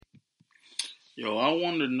Yo, I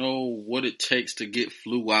want to know what it takes to get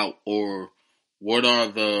flew out, or what are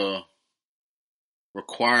the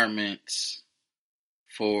requirements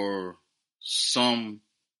for some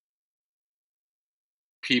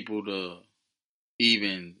people to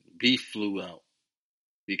even be flew out.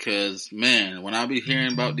 Because, man, when I be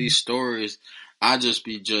hearing about these stories, I just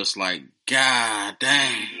be just like, God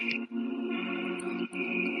dang.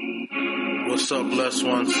 What's up, blessed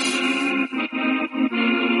ones?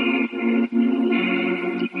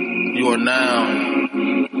 You are now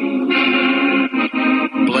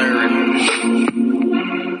blaring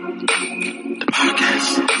the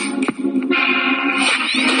podcast.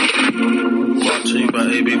 Brought to you by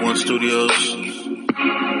AB1 Studios.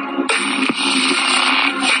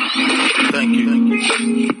 Thank you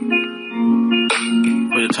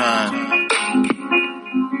for your time.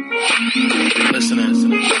 Listening.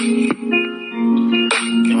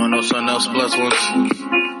 You wanna know something else, blessed ones?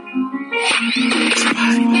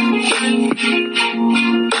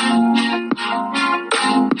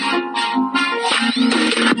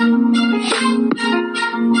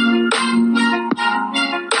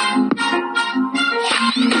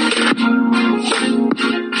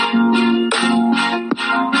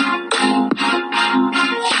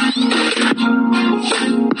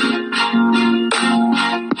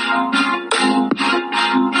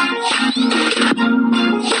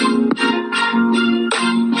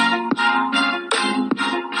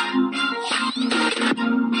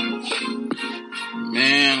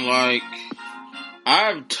 Man, like,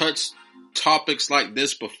 I've touched topics like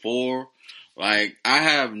this before. Like, I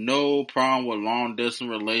have no problem with long distance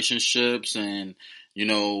relationships and,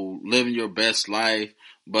 living your best life.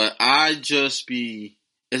 But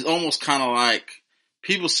it's almost kind of like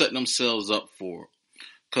people set themselves up for it.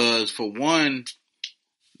 Cause for one,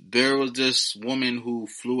 there was this woman who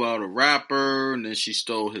flew out a rapper, and then he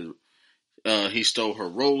stole her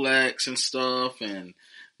Rolex and stuff, and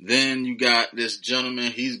then you got this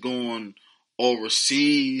gentleman, he's going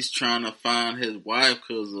overseas trying to find his wife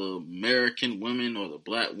because the American women or the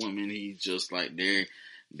black women, he's just like,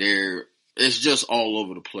 it's just all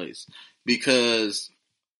over the place. Because,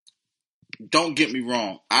 don't get me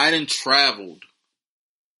wrong, I done traveled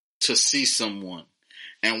to see someone.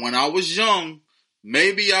 And when I was young,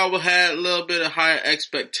 maybe I would have a little bit of higher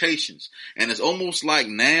expectations. And it's almost like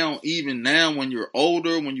even now, when you're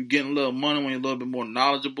older, when you're getting a little money, when you're a little bit more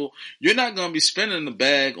knowledgeable, you're not going to be spending the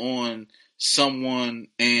bag on someone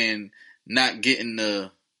and not getting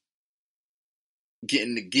the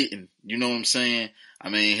getting. You know what I'm saying? I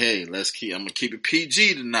mean, hey, I'm going to keep it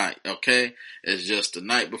PG tonight, okay? It's just the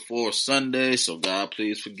night before Sunday, so God,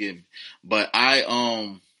 please forgive me. But I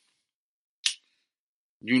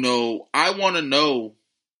want to know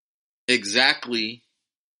exactly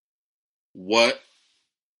what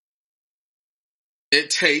it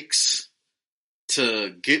takes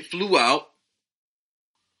to get flew out.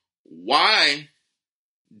 Why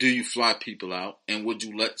do you fly people out? And would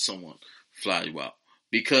you let someone fly you out?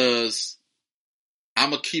 Because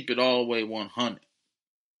I'm going to keep it all the way 100.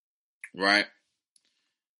 Right?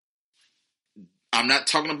 I'm not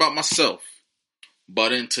talking about myself.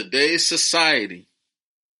 But in today's society,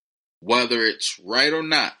 whether it's right or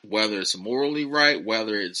not, whether it's morally right,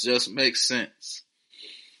 whether it just makes sense,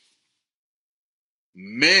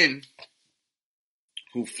 men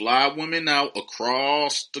who fly women out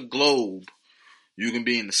across the globe, you can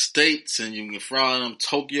be in the States and you can fly them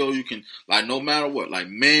Tokyo, you can, like, no matter what, like,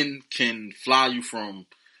 men can fly you from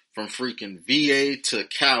freaking VA to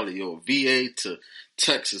Cali, or VA to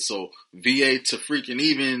Texas, or VA to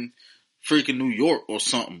freaking New York or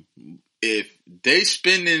something. If they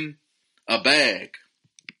spending a bag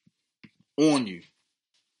on you,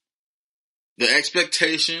 the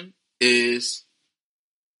expectation is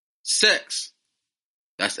sex.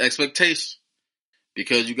 That's the expectation.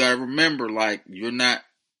 Because you gotta remember, like, you're not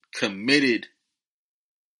committed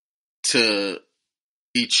to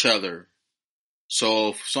each other. So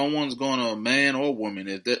if someone's going to, man or woman,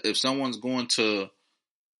 if someone's going to,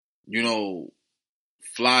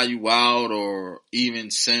 fly you out or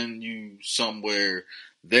even send you somewhere,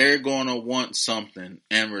 they're going to want something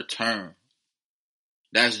in return.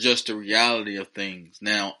 That's just the reality of things.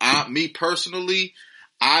 Now, me personally,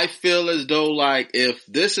 I feel as though, like, if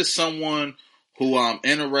this is someone who I'm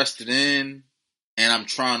interested in and I'm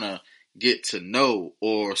trying to get to know,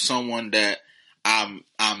 or someone that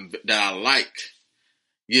that I like,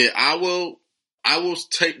 yeah, I will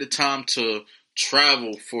take the time to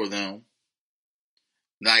travel for them.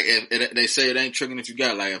 Like, if they say it ain't tricking if you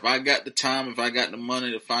got, like, if I got the time, if I got the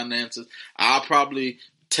money, the finances, I'll probably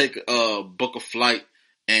book a flight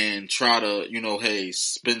and try to, hey,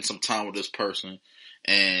 spend some time with this person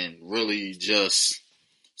and really just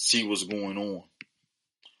see what's going on.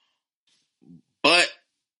 But,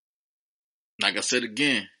 like I said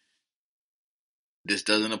again, this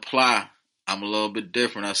doesn't apply. I'm a little bit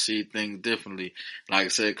different. I see things differently. Like I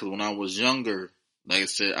said, because when I was younger, like I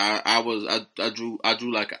said, I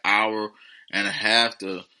drew like an hour and a half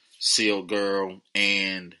to see a girl,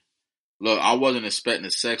 and look, I wasn't expecting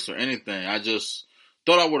sex or anything. I just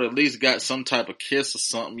thought I would at least got some type of kiss or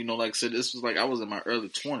something. Like I said, this was like I was in my early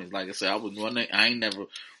 20s. Like I said, I ain't never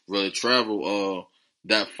really traveled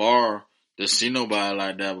that far to see nobody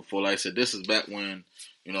like that before. Like I said, this is back when,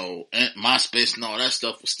 MySpace and all that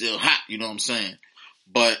stuff was still hot. You know what I'm saying?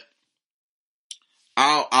 But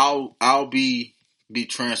I'll be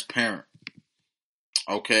transparent.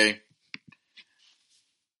 Okay,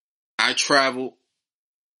 I traveled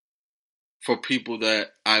for people that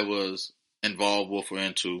I was involved with or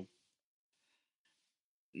into.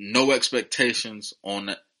 No expectations on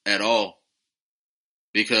that at all,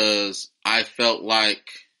 because I felt like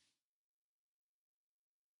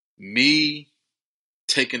me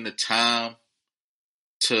taking the time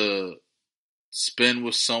to spend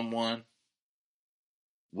with someone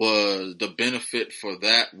was the benefit for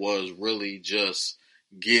that was really just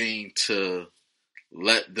getting to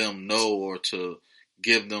let them know or to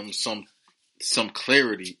give them some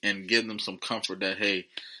clarity and give them some comfort that, hey,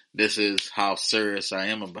 this is how serious I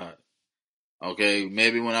am about it. Okay,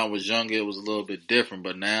 maybe when I was younger it was a little bit different,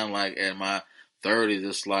 but now, like at my 30s,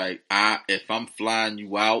 it's like if I'm flying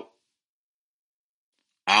you out,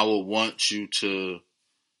 I will want you to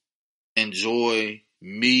enjoy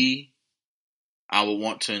me. I would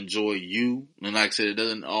want to enjoy you, and like I said, it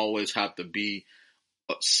doesn't always have to be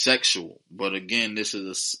sexual. But again, this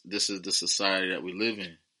is the society that we live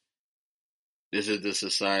in. This is the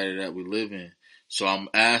society that we live in. So I'm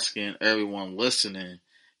asking everyone listening,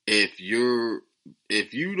 if you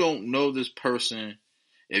don't know this person,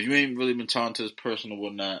 if you ain't really been talking to this person or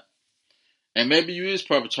whatnot, and maybe you is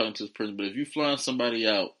probably talking to this person, but if you flying somebody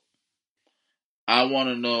out, I want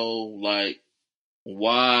to know, like,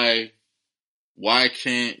 why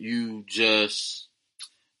can't you just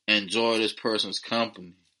enjoy this person's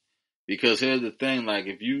company? Because here's the thing, like,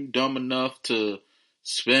 if you dumb enough to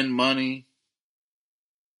spend money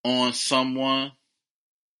on someone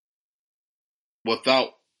without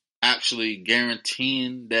actually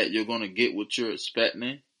guaranteeing that you're going to get what you're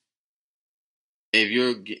expecting,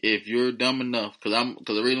 if you're dumb enough, because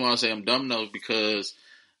the reason why I say I'm dumb enough is because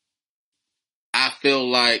I feel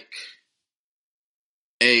like,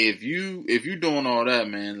 hey, if you doing all that,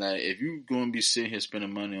 man, like if you going to be sitting here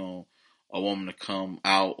spending money on a woman to come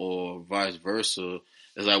out or vice versa,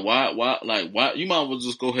 it's like why you might as well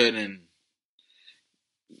just go ahead and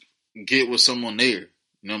get with someone there.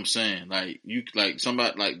 You know what I'm saying? Like you like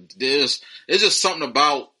somebody like this. It's just something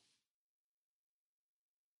about,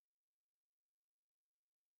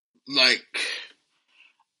 like,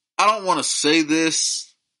 I don't want to say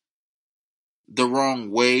this the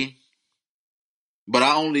wrong way, but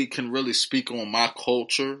I only can really speak on my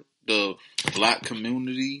culture, the black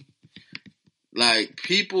community. Like,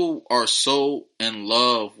 people are so in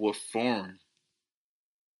love with foreign.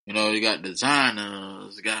 You got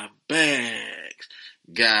designers, got bags,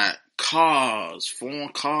 got cars,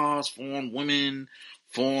 foreign women,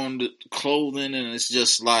 foreign clothing, and it's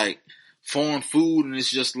just like foreign food, and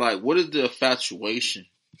it's just like, what is the infatuation?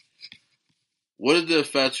 What is the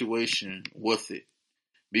infatuation with it?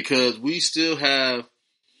 Because we still have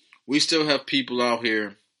people out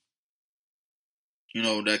here,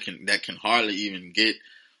 that can hardly even get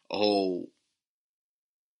a whole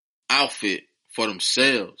outfit for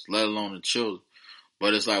themselves, let alone the children.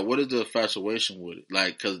 But it's like, what is the infatuation with it?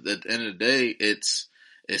 Like, because at the end of the day, it's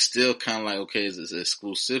still kind of like, okay, it's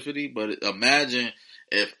exclusivity. But imagine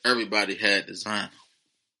if everybody had designer,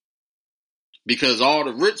 because all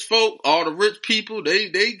the rich folk, all the rich people, they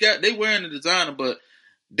wearing the designer, but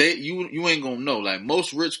you ain't gonna know. Like,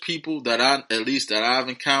 most rich people that I've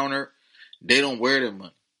encountered, they don't wear their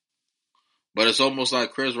money. But it's almost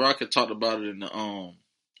like Chris Rock had talked about it in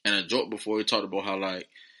a joke before. He talked about how, like,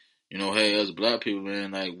 hey, as black people,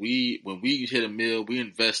 man, like, when we hit a mill, we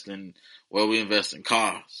invest in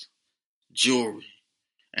cars, jewelry,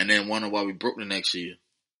 and then wonder why we broke the next year.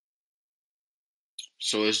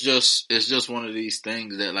 So it's just one of these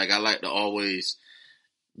things that, like, I like to always,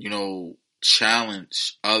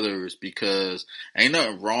 challenge others, because ain't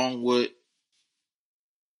nothing wrong with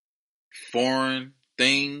foreign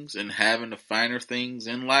things and having the finer things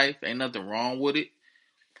in life. Ain't nothing wrong with it.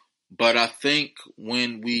 But I think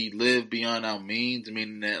when we live beyond our means,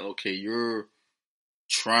 meaning that, okay, you're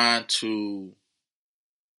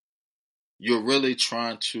you're really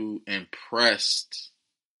trying to impress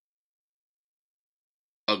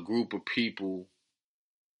a group of people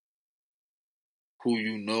who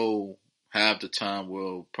you know half the time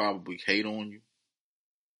will probably hate on you,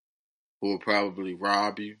 who will probably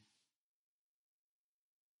rob you.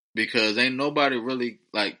 Because ain't nobody really,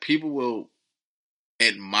 like, people will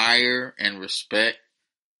admire and respect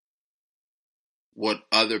what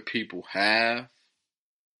other people have,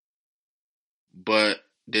 but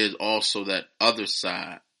there's also that other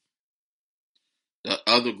side, the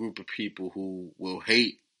other group of people who will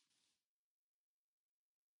hate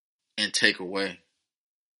and take away.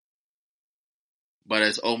 But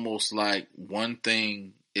it's almost like one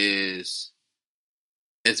thing is,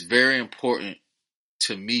 it's very important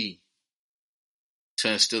to me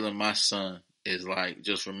to instill in my son is like,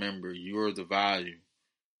 just remember, you're the value.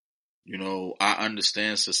 You know, I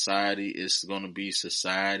understand society is going to be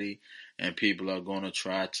society, and people are going to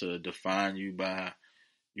try to define you by,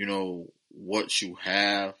 you know, what you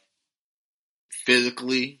have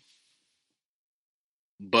physically.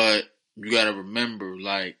 But you got to remember,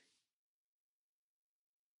 like,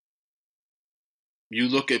 you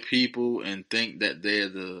look at people and think that they're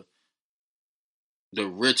the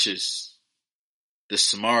richest, the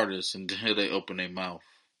smartest, until they open their mouth.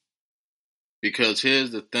 Because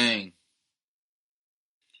here's the thing.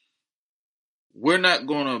 We're not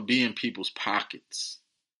going to be in people's pockets.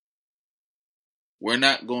 We're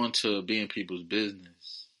not going to be in people's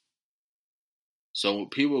business. So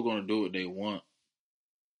people are going to do what they want.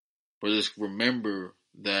 But just remember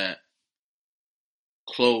that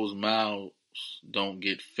closed mouths don't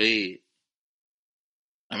get fed.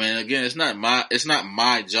 I mean, again, it's not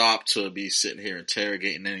my job to be sitting here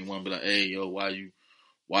interrogating anyone, be like, hey, yo, why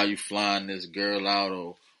you flying this girl out,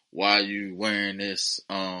 or why you wearing this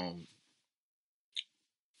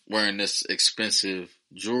expensive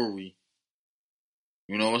jewelry.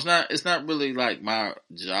 You know, it's not really like my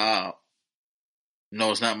job.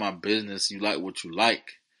 No, it's not my business. You like what you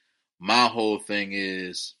like. My whole thing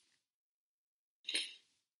is,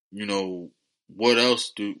 you know, what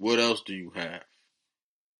else do you have?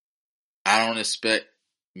 I don't expect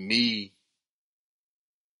me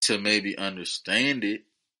to maybe understand it.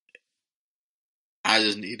 I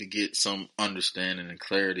just need to get some understanding and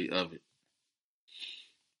clarity of it.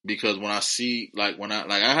 Because when I see, like,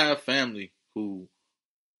 I have family who's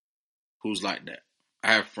like that.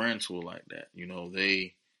 I have friends who are like that.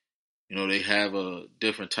 They have a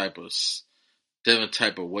different type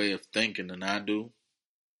of way of thinking than I do.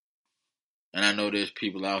 And I know there's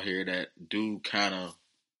people out here that do kind of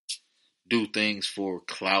do things for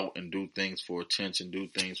clout and do things for attention, do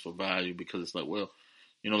things for value, because it's like, well,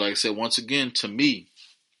 like I said, once again, to me,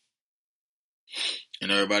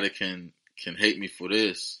 and everybody can hate me for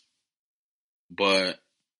this, but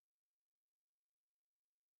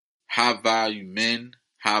high value men,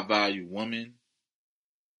 high value women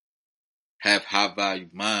have high value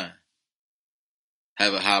mind,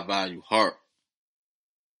 have a high value heart.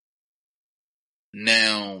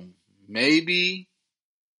 Now, maybe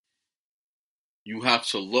you have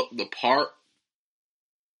to look the part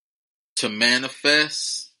to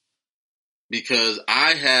manifest, because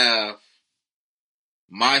I have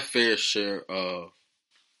my fair share of,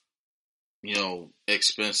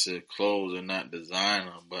 expensive clothes and not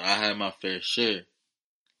designer, but I have my fair share.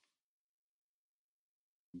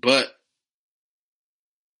 But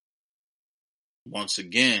once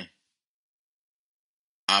again,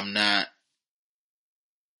 I'm not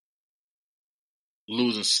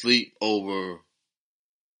losing sleep over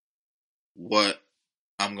what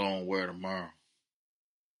I'm going to wear tomorrow.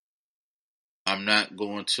 I'm not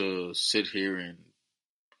going to sit here and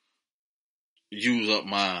use up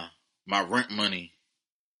my rent money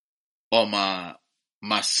or my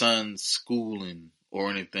son's schooling or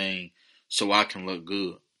anything so I can look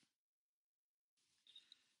good.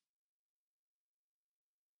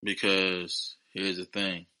 Because here's the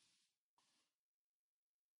thing.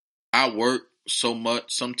 I work so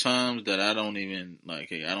much sometimes that I don't even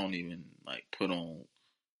put on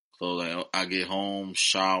clothes. Like, I get home,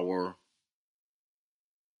 shower,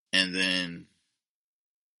 and then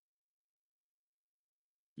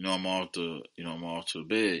I'm off to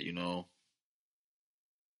bed.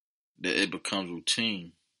 That it becomes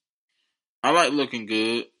routine. I like looking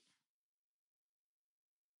good.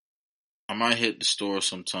 I might hit the store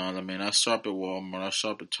sometimes. I mean, I shop at Walmart. I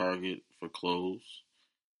shop at Target for clothes.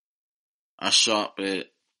 I shop at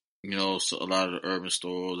a lot of the urban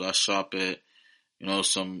stores. I shop at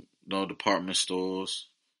some department stores.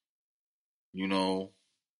 I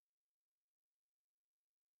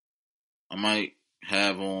might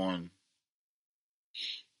have on,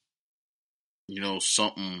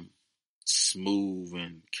 something smooth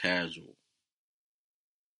and casual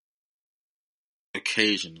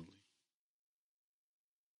occasionally.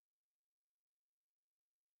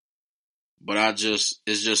 But it's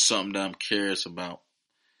just something that I'm curious about.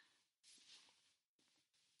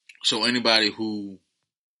 So anybody who's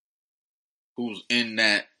in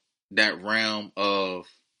that realm of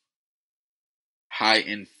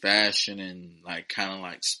heightened fashion and like kind of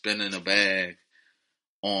like spinning a bag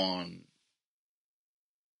on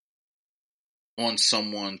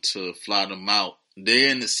someone to fly them out, they're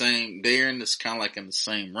in this kind of like in the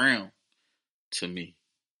same realm to me.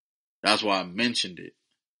 That's why I mentioned it.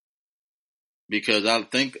 Because I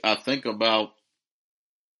think about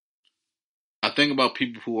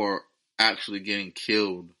people who are actually getting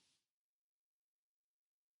killed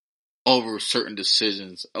over certain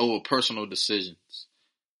decisions, over personal decisions.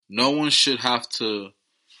 No one should have to,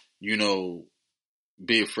 you know,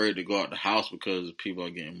 be afraid to go out the house because people are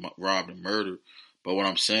getting robbed and murdered. But what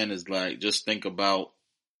I'm saying is like, just think about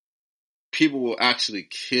people will actually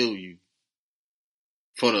kill you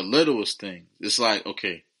for the littlest things. It's like,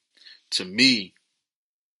 okay, to me,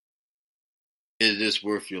 is this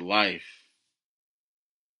worth your life?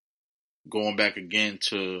 Going back again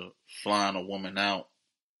to flying a woman out.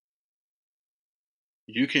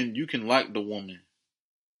 You can like the woman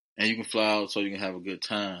and you can fly out so you can have a good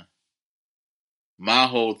time. My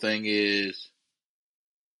whole thing is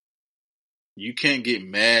you can't get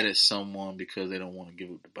mad at someone because they don't want to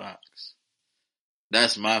give up the box.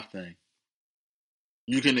 That's my thing.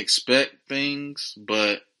 You can expect things,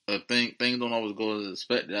 but things don't always go as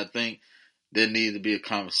expected. I think there needs to be a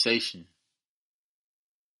conversation.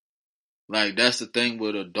 Like that's the thing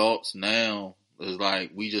with adults now is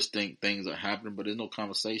like we just think things are happening, but there's no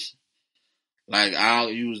conversation. Like I'll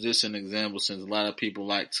use this as an example since a lot of people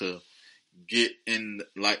like to get in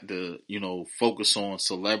like the focus on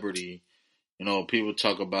celebrity. People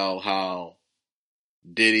talk about how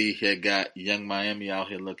Diddy had got Young Miami out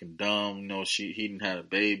here looking dumb. He didn't have a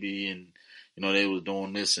baby, and they was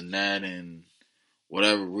doing this and that, and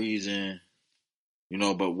whatever reason.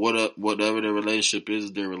 But whatever their relationship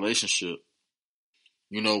is, their relationship.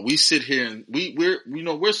 We sit here and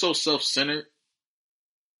we're so self-centered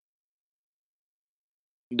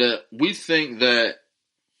that we think that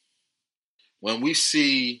when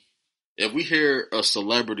if we hear a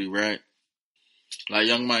celebrity, right, like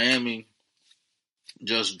Young Miami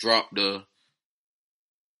just dropped uh,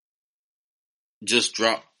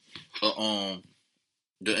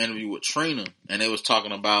 the interview with Trina, and they was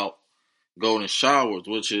talking about golden showers,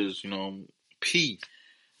 which is P,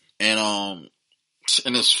 and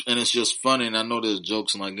it's just funny, and I know there's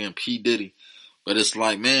jokes and like again P Diddy, but it's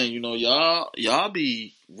like, man, y'all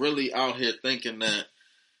be really out here thinking that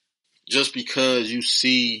just because you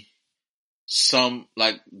see some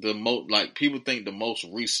like people think the most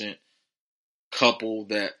recent couple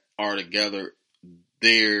that are together,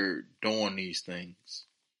 they're doing these things.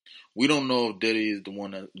 We don't know if Diddy is the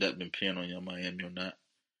one that been peeing on Young Miami or not.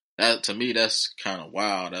 That to me, that's kind of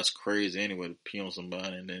wild. That's crazy anyway to pee on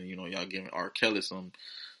somebody, and then y'all giving R. Kelly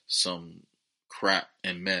some crap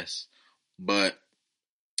and mess. But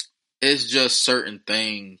it's just certain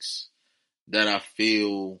things that I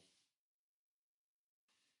feel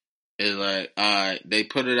is like, alright, they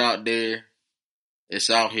put it out there. It's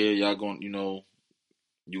out here. Y'all going, you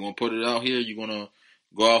gonna put it out here. You're gonna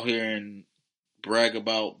go out here and brag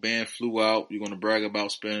about being flew out. You're gonna brag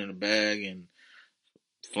about spending a bag and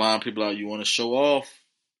flying people out. You want to show off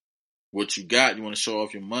what you got. You want to show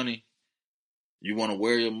off your money. You want to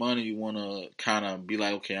wear your money. You want to kind of be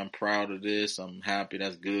like, okay, I'm proud of this. I'm happy.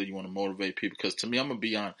 That's good. You want to motivate people. Because to me, I'm gonna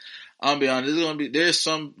be honest. There's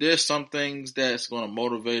some things that's gonna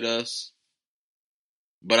motivate us,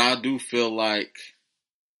 but I do feel like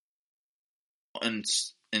in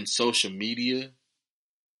social media,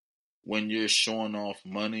 when you're showing off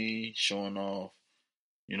money, showing off,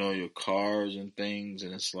 your cars and things,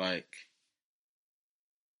 and it's like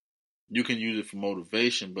you can use it for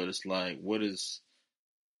motivation, but it's like,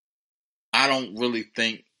 I don't really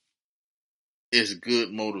think it's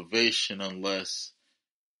good motivation unless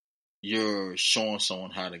you're showing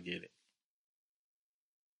someone how to get it.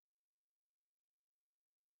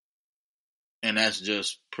 And that's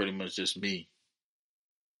just pretty much just me.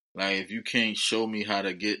 Like, if you can't show me how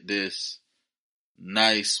to get this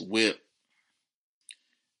nice whip,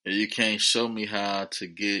 if you can't show me how to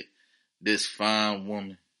get this fine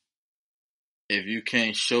woman, if you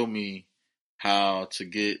can't show me how to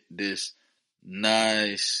get this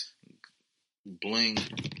nice bling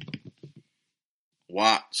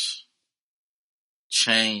watch,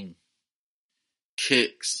 chain,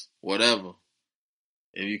 kicks, whatever.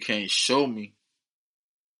 If you can't show me,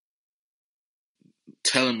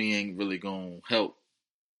 telling me ain't really gonna help.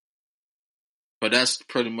 But that's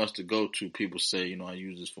pretty much the go-to. People say, I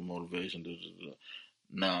use this for motivation.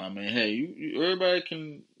 Nah, I mean, hey, everybody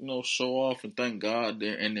can, show off and thank God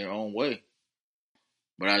they're in their own way.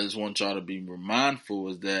 But I just want y'all to be mindful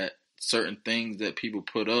is that certain things that people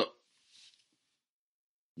put up,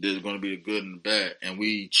 there's going to be the good and the bad. And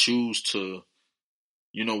we choose to,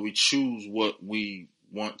 we choose what we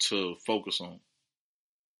want to focus on.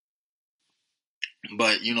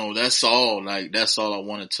 But, that's all. Like, that's all I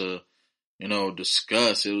wanted to,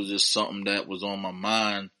 discuss. It was just something that was on my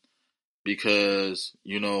mind because,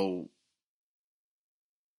 with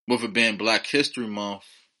it being Black History Month,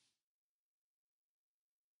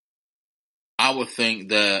 I would think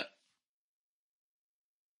that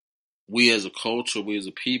we as a culture, we as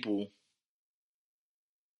a people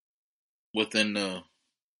within the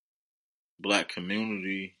Black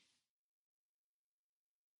community,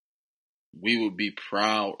 we would be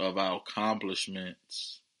proud of our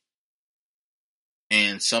accomplishments.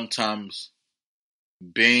 And sometimes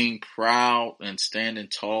being proud and standing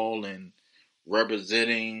tall and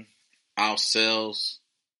representing ourselves,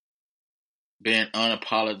 being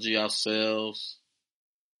unapologetic ourselves,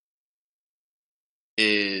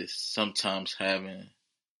 is sometimes having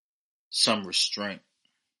some restraint.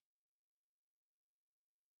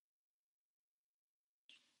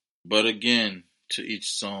 But again, to each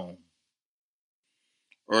song.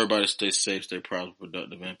 Everybody stay safe, stay prosperous,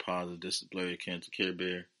 productive, and positive. This is Larry Cantor Care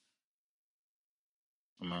Bear.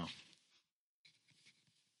 I'm out.